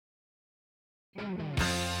Hello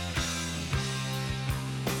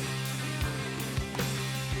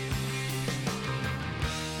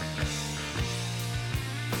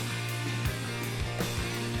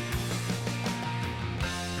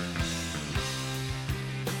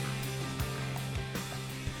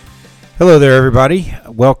there, everybody.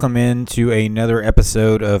 Welcome into another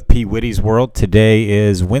episode of P. Whitty's World. Today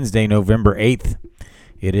is Wednesday, November 8th.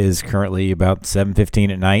 It is currently about 7:15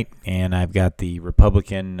 at night, and I've got the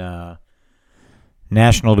Republican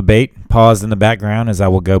national debate paused in the background as I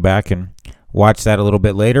will go back and watch that a little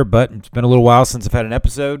bit later. But it's been a little while since I've had an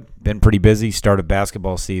episode. Been pretty busy. Started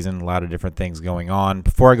basketball season. A lot of different things going on.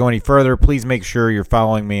 Before I go any further, please make sure you're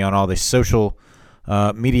following me on all the social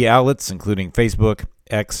media outlets, including Facebook,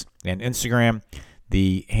 X, and Instagram.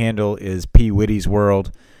 The handle is P. Whitty's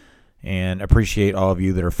World, and appreciate all of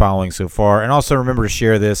you that are following so far. And also remember to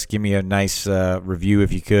share this. Give me a nice review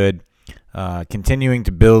if you could. Continuing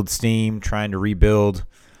to build steam, trying to rebuild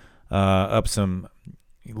up some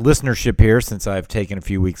listenership here since I've taken a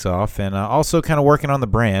few weeks off, and also kind of working on the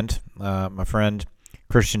brand. My friend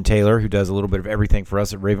Christian Taylor, who does a little bit of everything for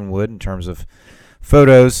us at Ravenwood in terms of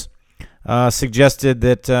photos, suggested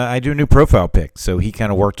that I do a new profile pic. So he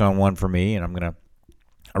kind of worked on one for me, and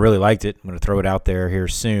I really liked it. I'm going to throw it out there here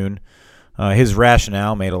soon. His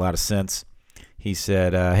rationale made a lot of sense. He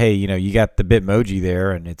said, hey, you got the Bitmoji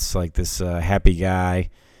there, and it's like this happy guy,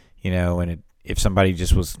 and if somebody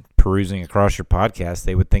just was perusing across your podcast,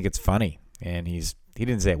 they would think it's funny. And he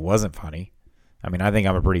didn't say it wasn't funny. I mean, I think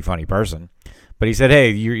I'm a pretty funny person. But he said, hey,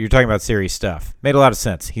 you're talking about serious stuff. Made a lot of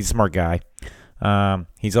sense. He's a smart guy.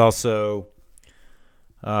 He's also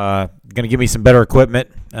going to give me some better equipment,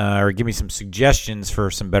 or give me some suggestions for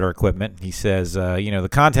some better equipment. He says, the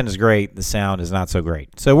content is great, the sound is not so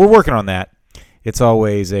great. So we're working on that. It's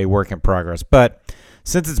always a work in progress. But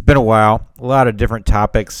since it's been a while, a lot of different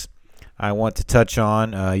topics I want to touch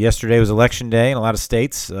on. Yesterday was election day in a lot of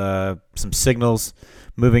states. Some signals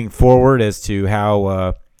moving forward as to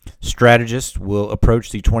how strategists will approach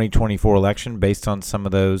the 2024 election based on some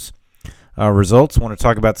of those results. I want to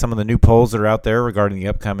talk about some of the new polls that are out there regarding the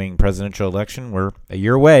upcoming presidential election. We're a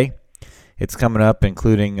year away. It's coming up,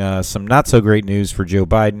 including some not so great news for Joe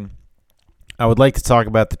Biden. I would like to talk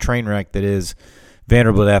about the train wreck that is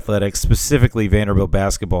Vanderbilt athletics, specifically Vanderbilt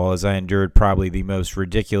basketball, as I endured probably the most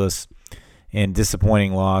ridiculous and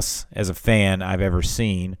disappointing loss as a fan I've ever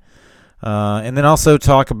seen. And then also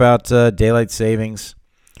talk about daylight savings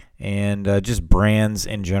and just brands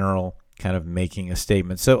in general kind of making a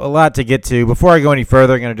statement. So a lot to get to. Before I go any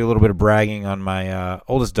further, I'm going to do a little bit of bragging on my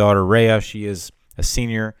oldest daughter, Rhea. She is a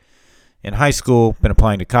senior in high school, been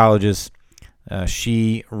applying to colleges.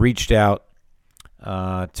 She reached out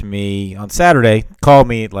to me on Saturday, called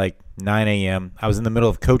me at like 9 a.m. I was in the middle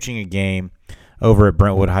of coaching a game over at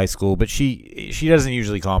Brentwood High School, but she doesn't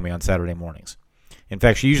usually call me on Saturday mornings. In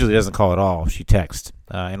fact, she usually doesn't call at all. She texts.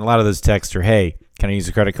 And a lot of those texts are, hey, can I use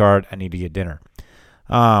a credit card? I need to get dinner.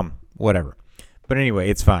 Whatever. But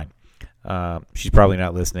anyway, it's fine. She's probably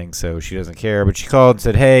not listening, so she doesn't care. But she called and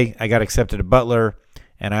said, hey, I got accepted to Butler,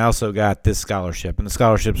 and I also got this scholarship. And the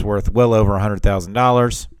scholarship's worth well over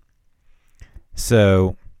 $100,000.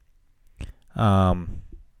 So,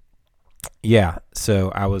 yeah.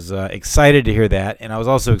 So I was excited to hear that. And I was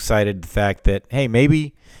also excited the fact that, hey,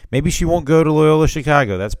 maybe she won't go to Loyola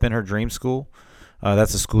Chicago. That's been her dream school.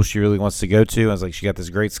 That's a school she really wants to go to. I was like, she got this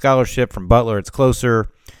great scholarship from Butler. It's closer.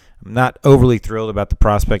 I'm not overly thrilled about the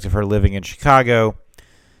prospect of her living in Chicago.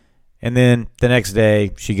 And then the next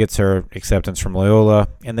day, she gets her acceptance from Loyola,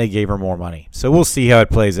 and they gave her more money. So we'll see how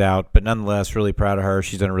it plays out. But nonetheless, really proud of her.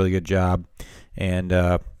 She's done a really good job. And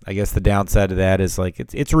I guess the downside of that is like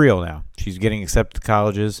it's real now. She's getting accepted to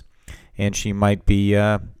colleges, and she might be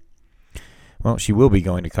she will be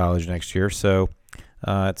going to college next year. So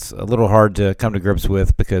it's a little hard to come to grips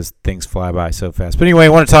with because things fly by so fast. But anyway, I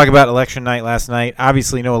want to talk about election night last night.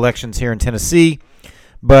 Obviously, no elections here in Tennessee,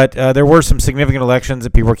 but there were some significant elections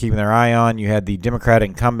that people were keeping their eye on. You had the Democratic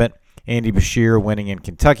incumbent, Andy Beshear, winning in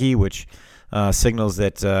Kentucky, which signals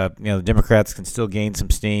that the Democrats can still gain some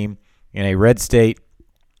steam in a red state.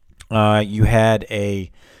 You had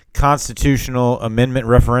a constitutional amendment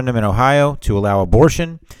referendum in Ohio to allow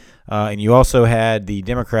abortion. And you also had the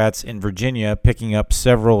Democrats in Virginia picking up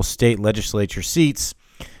several state legislature seats,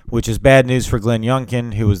 which is bad news for Glenn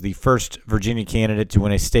Youngkin, who was the first Virginia candidate to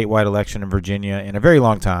win a statewide election in Virginia in a very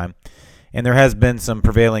long time. And there has been some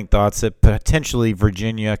prevailing thoughts that potentially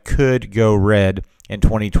Virginia could go red in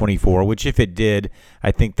 2024, which if it did,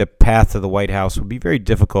 I think the path to the White House would be very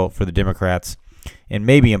difficult for the Democrats and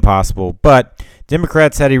maybe impossible. But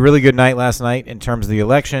Democrats had a really good night last night in terms of the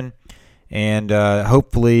election. And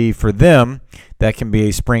hopefully for them, that can be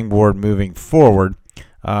a springboard moving forward.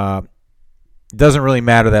 Doesn't really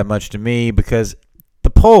matter that much to me because the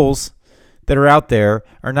polls that are out there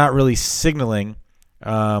are not really signaling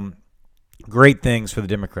great things for the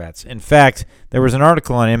Democrats. In fact, there was an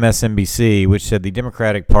article on MSNBC which said the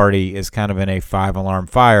Democratic Party is kind of in a 5-alarm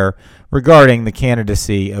fire regarding the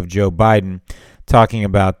candidacy of Joe Biden, talking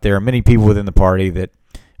about there are many people within the party that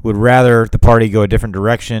would rather the party go a different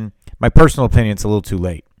direction. My personal opinion, it's a little too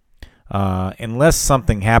late. Unless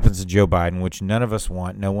something happens to Joe Biden, which none of us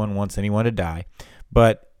want, no one wants anyone to die,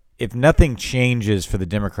 but if nothing changes for the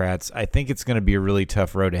Democrats, I think it's going to be a really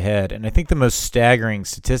tough road ahead. And I think the most staggering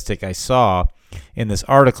statistic I saw in this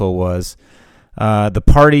article was the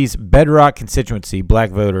party's bedrock constituency,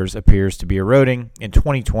 black voters, appears to be eroding. In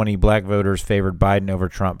 2020, black voters favored Biden over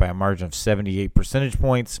Trump by a margin of 78 percentage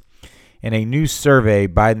points. In a new survey,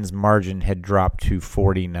 Biden's margin had dropped to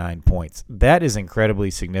 49 points. That is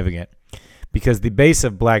incredibly significant because the base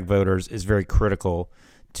of black voters is very critical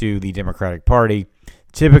to the Democratic Party.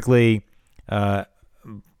 Typically,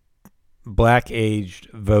 black-aged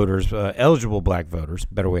voters, eligible black voters,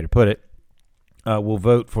 better way to put it, will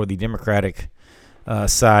vote for the Democratic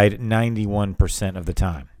side 91% of the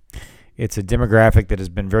time. It's a demographic that has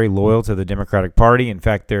been very loyal to the Democratic Party. In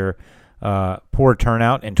fact, their poor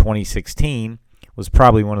turnout in 2016 was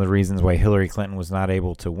probably one of the reasons why Hillary Clinton was not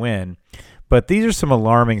able to win. But these are some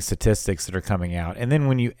alarming statistics that are coming out. And then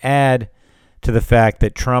when you add to the fact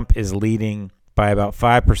that Trump is leading by about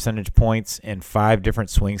 5 percentage points in 5 different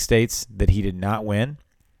swing states that he did not win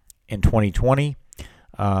in 2020,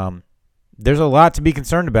 there's a lot to be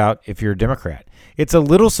concerned about if you're a Democrat. It's a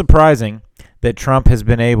little surprising that Trump has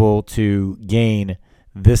been able to gain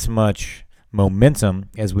this much momentum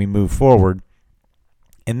as we move forward.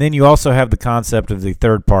 And then you also have the concept of the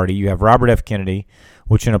third party. You have Robert F. Kennedy,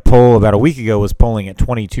 which in a poll about a week ago was polling at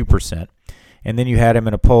 22%. And then you had him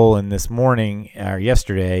in a poll in this morning or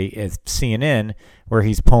yesterday at CNN where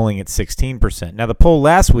he's polling at 16%. Now, the poll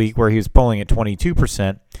last week where he was polling at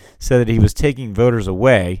 22% said that he was taking voters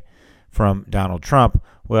away from Donald Trump.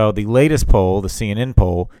 Well, the latest poll, the CNN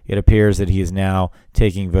poll, it appears that he is now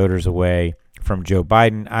taking voters away from Joe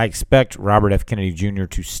Biden. I expect Robert F. Kennedy Jr.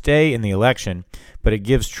 to stay in the election, but it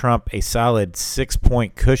gives Trump a solid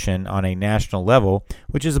 6-point cushion on a national level,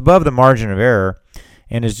 which is above the margin of error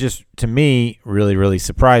and is just, to me, really, really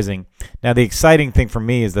surprising. Now, the exciting thing for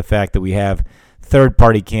me is the fact that we have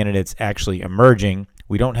third-party candidates actually emerging.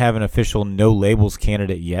 We don't have an official no-labels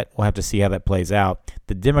candidate yet. We'll have to see how that plays out.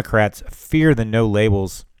 The Democrats fear the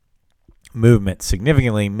no-labels movement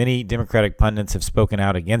significantly. Many Democratic pundits have spoken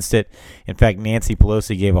out against it. In fact, Nancy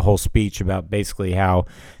Pelosi gave a whole speech about basically how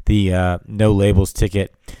the no-labels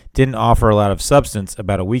ticket didn't offer a lot of substance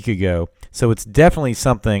about a week ago. So it's definitely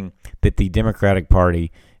something that the Democratic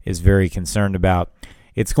Party is very concerned about.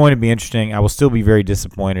 It's going to be interesting. I will still be very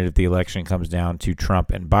disappointed if the election comes down to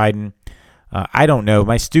Trump and Biden. I don't know.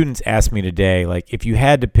 My students asked me today, like, if you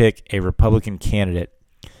had to pick a Republican candidate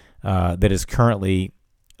that is currently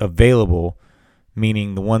available,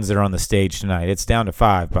 meaning the ones that are on the stage tonight, it's down to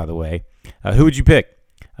 5, by the way, who would you pick?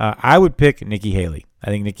 I would pick Nikki Haley. I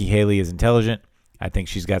think Nikki Haley is intelligent. I think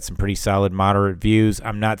she's got some pretty solid moderate views.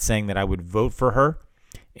 I'm not saying that I would vote for her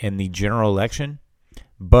in the general election,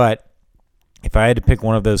 but if I had to pick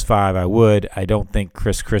one of those 5, I would. I don't think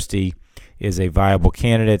Chris Christie is a viable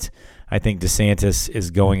candidate. I think DeSantis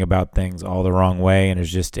is going about things all the wrong way and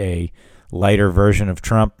is just a lighter version of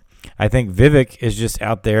Trump. I think Vivek is just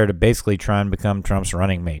out there to basically try and become Trump's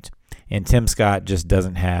running mate. And Tim Scott just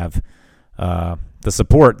doesn't have the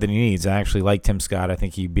support that he needs. I actually like Tim Scott. I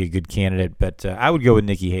think he'd be a good candidate, but I would go with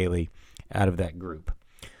Nikki Haley out of that group.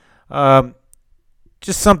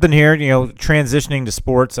 Just something here, transitioning to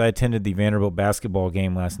sports. I attended the Vanderbilt basketball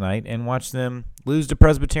game last night and watched them lose to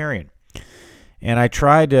Presbyterian. And I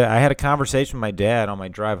had a conversation with my dad on my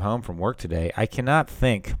drive home from work today. I cannot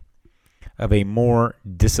think of a more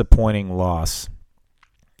disappointing loss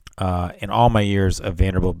in all my years of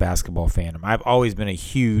Vanderbilt basketball fandom. I've always been a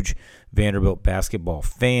huge Vanderbilt basketball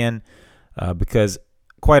fan because,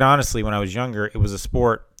 quite honestly, when I was younger, it was a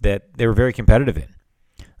sport that they were very competitive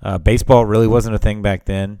in. Baseball really wasn't a thing back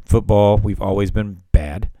then. Football, we've always been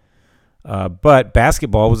bad. But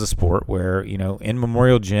basketball was a sport where, in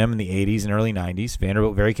Memorial Gym in the 80s and early 90s,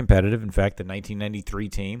 Vanderbilt very competitive. In fact, the 1993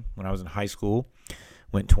 team, when I was in high school,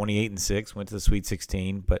 went 28-6, went to the Sweet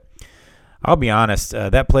 16. But I'll be honest,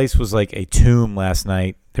 that place was like a tomb last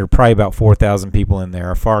night. There were probably about 4,000 people in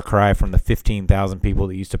there, a far cry from the 15,000 people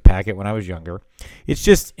that used to pack it when I was younger. It's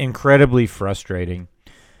just incredibly frustrating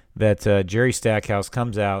that Jerry Stackhouse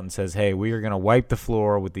comes out and says, hey, we are going to wipe the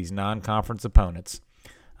floor with these non-conference opponents.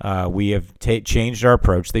 We have changed our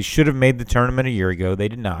approach. They should have made the tournament a year ago. They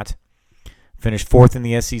did not. Finished fourth in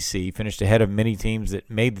the SEC, finished ahead of many teams that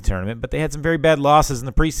made the tournament, but they had some very bad losses in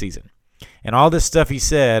the preseason. And all this stuff he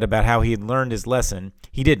said about how he had learned his lesson,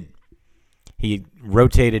 he didn't. He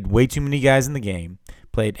rotated way too many guys in the game,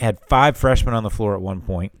 had 5 freshmen on the floor at one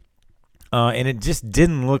point, and it just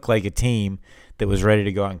didn't look like a team that was ready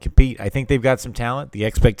to go out and compete. I think they've got some talent. The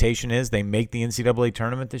expectation is they make the NCAA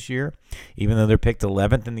tournament this year, even though they're picked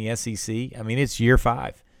 11th in the SEC. I mean, it's year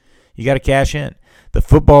 5. You got to cash in. The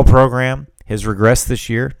football program has regressed this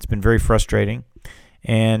year. It's been very frustrating.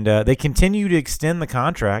 And they continue to extend the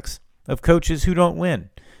contracts of coaches who don't win.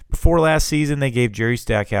 Before last season, they gave Jerry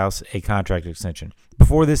Stackhouse a contract extension.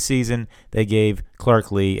 Before this season, they gave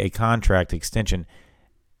Clark Lee a contract extension.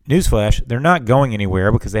 Newsflash, they're not going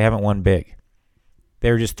anywhere because they haven't won big.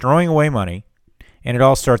 They're just throwing away money, and it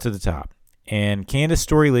all starts at the top. And Candace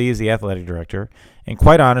Story-Lee is the athletic director, and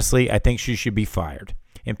quite honestly, I think she should be fired.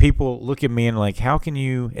 And people look at me and like, how can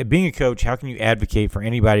you, being a coach, how can you advocate for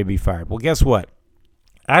anybody to be fired? Well, guess what?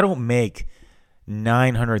 I don't make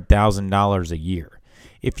 $900,000 a year.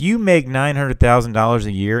 If you make $900,000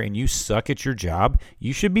 a year and you suck at your job,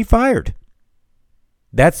 you should be fired.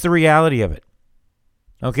 That's the reality of it.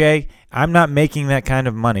 Okay? I'm not making that kind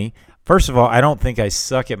of money. First of all, I don't think I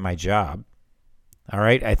suck at my job. All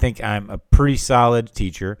right? I think I'm a pretty solid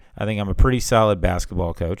teacher. I think I'm a pretty solid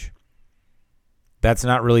basketball coach. That's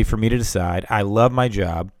not really for me to decide. I love my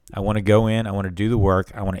job. I want to go in. I want to do the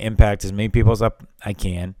work. I want to impact as many people as I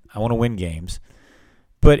can. I want to win games.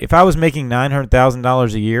 But if I was making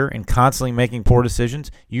 $900,000 a year and constantly making poor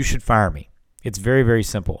decisions, you should fire me. It's very, very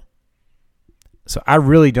simple. So I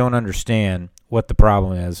really don't understand what the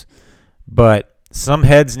problem is. But some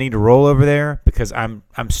heads need to roll over there because I'm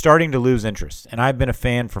starting to lose interest. And I've been a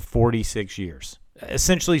fan for 46 years,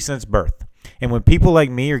 essentially since birth. And when people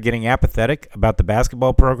like me are getting apathetic about the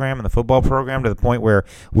basketball program and the football program to the point where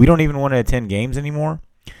we don't even want to attend games anymore,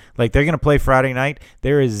 like they're going to play Friday night,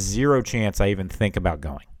 there is zero chance I even think about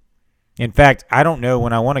going. In fact, I don't know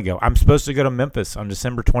when I want to go. I'm supposed to go to Memphis on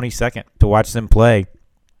December 22nd to watch them play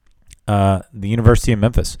the University of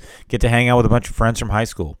Memphis. Get to hang out with a bunch of friends from high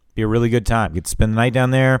school. Be a really good time. Get to spend the night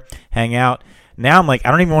down there, hang out. Now I'm like,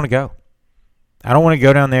 I don't even want to go. I don't want to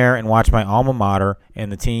go down there and watch my alma mater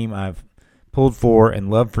and the team I've pulled for and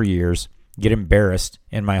loved for years get embarrassed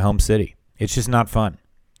in my home city. It's just not fun.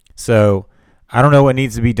 So I don't know what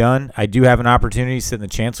needs to be done. I do have an opportunity to sit in the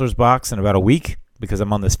chancellor's box in about a week because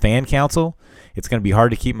I'm on this fan council. It's going to be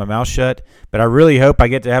hard to keep my mouth shut, but I really hope I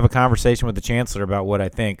get to have a conversation with the chancellor about what I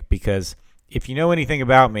think, because if you know anything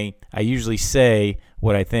about me, I usually say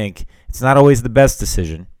what I think. It's not always the best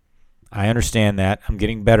decision. I understand that. I'm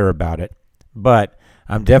getting better about it, but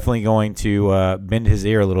I'm definitely going to bend his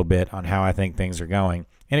ear a little bit on how I think things are going,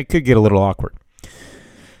 and it could get a little awkward.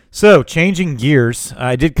 So, changing gears,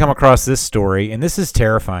 I did come across this story, and this is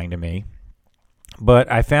terrifying to me,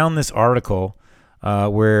 but I found this article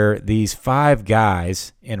where these 5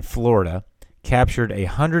 guys in Florida captured a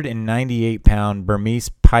 198-pound Burmese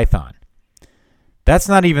python. That's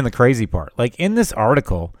not even the crazy part. Like, in this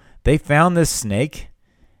article, they found this snake,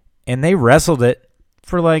 and they wrestled it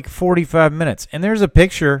for like 45 minutes. And there's a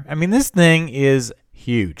picture. I mean, this thing is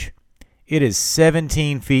huge. It is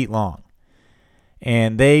 17 feet long.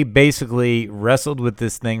 And they basically wrestled with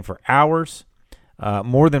this thing for hours,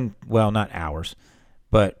 not hours,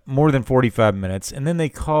 but more than 45 minutes. And then they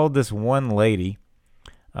called this one lady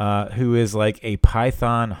who is like a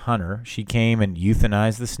python hunter. She came and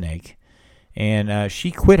euthanized the snake. And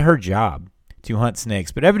she quit her job to hunt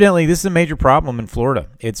snakes. But evidently, this is a major problem in Florida.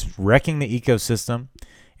 It's wrecking the ecosystem,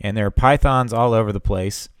 and there are pythons all over the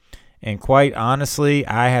place. And quite honestly,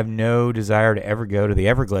 I have no desire to ever go to the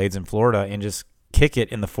Everglades in Florida and just kick it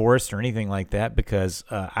in the forest or anything like that, because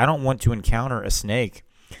I don't want to encounter a snake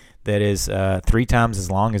that is 3 times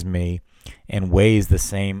as long as me and weighs the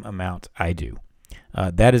same amount I do.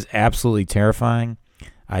 That is absolutely terrifying.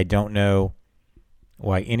 I don't know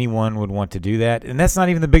why anyone would want to do that. And that's not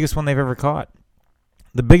even the biggest one they've ever caught.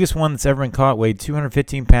 The biggest one that's ever been caught weighed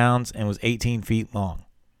 215 pounds and was 18 feet long.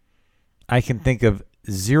 I can think of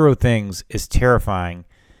 0 things as terrifying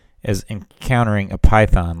as encountering a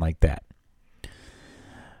python like that.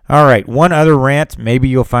 All right, one other rant. Maybe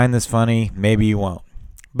you'll find this funny, maybe you won't.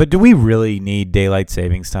 But do we really need daylight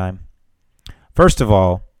savings time? First of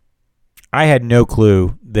all, I had no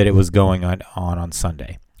clue that it was going on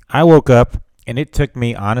Sunday. I woke up, and it took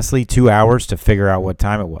me, honestly, 2 hours to figure out what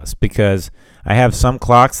time it was, because I have some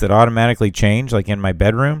clocks that automatically change, like in my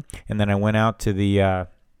bedroom, and then I went out to the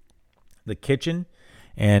the kitchen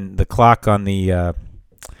and the clock on the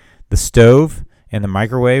stove and the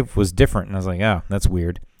microwave was different. And I was like, oh, that's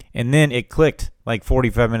weird. And then it clicked like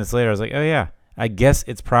 45 minutes later. I was like, oh, yeah, I guess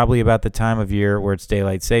it's probably about the time of year where it's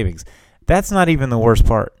daylight savings. That's not even the worst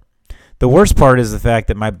part. The worst part is the fact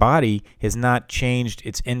that my body has not changed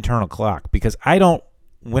its internal clock because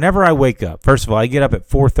whenever I wake up, first of all, I get up at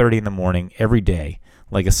 4:30 in the morning every day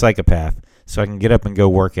like a psychopath so I can get up and go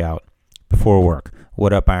work out before work.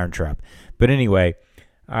 What up, Iron Trap? But anyway,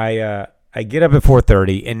 I get up at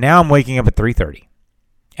 4:30, and now I'm waking up at 3:30,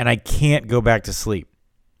 and I can't go back to sleep.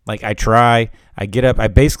 Like I get up, I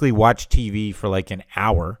basically watch TV for like an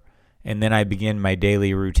hour, and then I begin my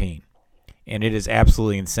daily routine. And it is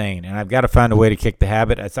absolutely insane. And I've got to find a way to kick the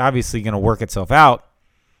habit. It's obviously going to work itself out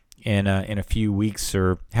in a few weeks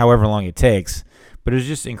or however long it takes. But it's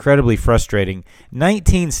just incredibly frustrating.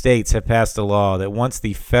 19 states have passed a law that once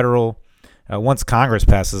Congress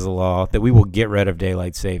passes a law, that we will get rid of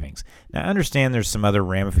daylight savings. Now, I understand there's some other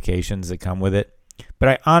ramifications that come with it, but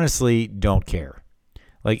I honestly don't care.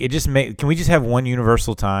 Like, can we just have one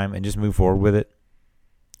universal time and just move forward with it?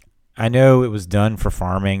 I know it was done for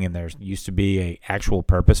farming, and there used to be an actual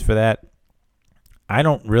purpose for that. I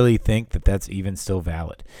don't really think that that's even still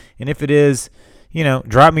valid. And if it is,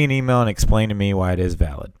 drop me an email and explain to me why it is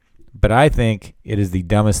valid. But I think it is the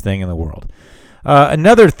dumbest thing in the world.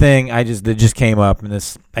 Another thing that just came up,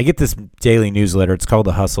 and I get this daily newsletter. It's called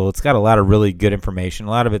The Hustle. It's got a lot of really good information.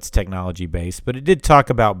 A lot of it's technology-based, but it did talk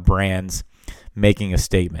about brands making a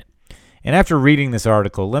statement. And after reading this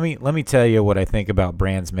article, let me tell you what I think about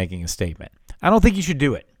brands making a statement. I don't think you should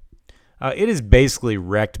do it. It has basically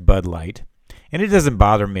wrecked Bud Light, and it doesn't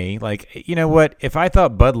bother me. Like, you know what? If I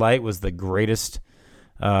thought Bud Light was the greatest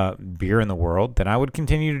beer in the world, then I would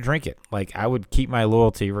continue to drink it. Like, I would keep my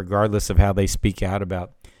loyalty regardless of how they speak out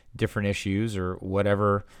about different issues or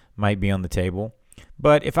whatever might be on the table.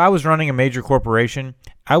 But if I was running a major corporation,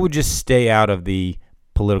 I would just stay out of the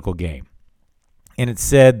political game. And it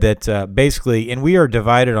said that basically, and we are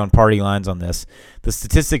divided on party lines on this, the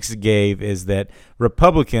statistics it gave is that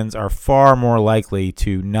Republicans are far more likely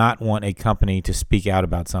to not want a company to speak out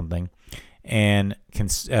about something, and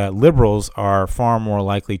liberals are far more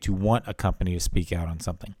likely to want a company to speak out on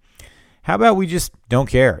something. How about we just don't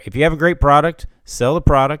care? If you have a great product, sell the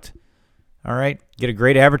product, all right? Get a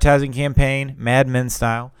great advertising campaign, Mad Men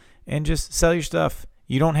style, and just sell your stuff.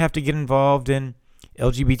 You don't have to get involved in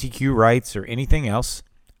LGBTQ rights or anything else.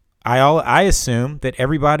 I assume that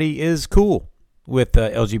everybody is cool with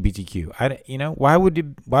LGBTQ. Why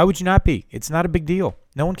would you not be? It's not a big deal.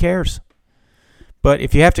 No one cares. But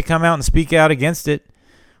if you have to come out and speak out against it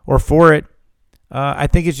or for it, I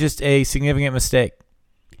think it's just a significant mistake.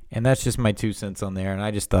 And that's just my 2 cents on there. And I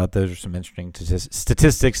just thought those are some interesting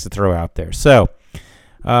statistics to throw out there. So,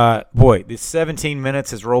 this 17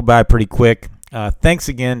 minutes has rolled by pretty quick. Thanks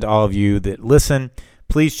again to all of you that listen.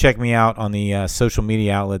 Please check me out on the social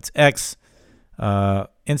media outlets, X,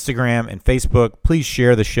 Instagram, and Facebook. Please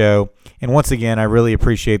share the show. And once again, I really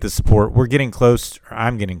appreciate the support. We're getting close.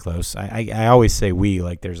 I'm getting close. I always say we,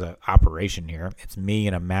 like there's an operation here. It's me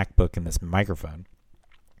and a MacBook and this microphone.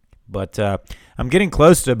 But I'm getting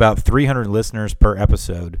close to about 300 listeners per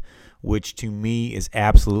episode, which to me is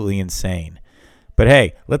absolutely insane. But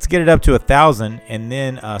hey, let's get it up to 1,000, and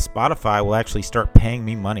then Spotify will actually start paying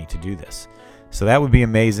me money to do this. So that would be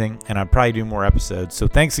amazing, and I'd probably do more episodes. So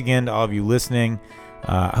thanks again to all of you listening.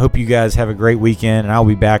 I hope you guys have a great weekend, and I'll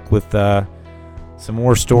be back with some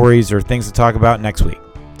more stories or things to talk about next week.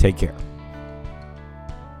 Take care.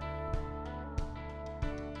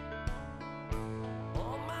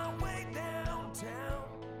 On my way downtown,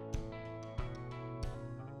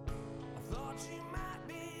 I thought you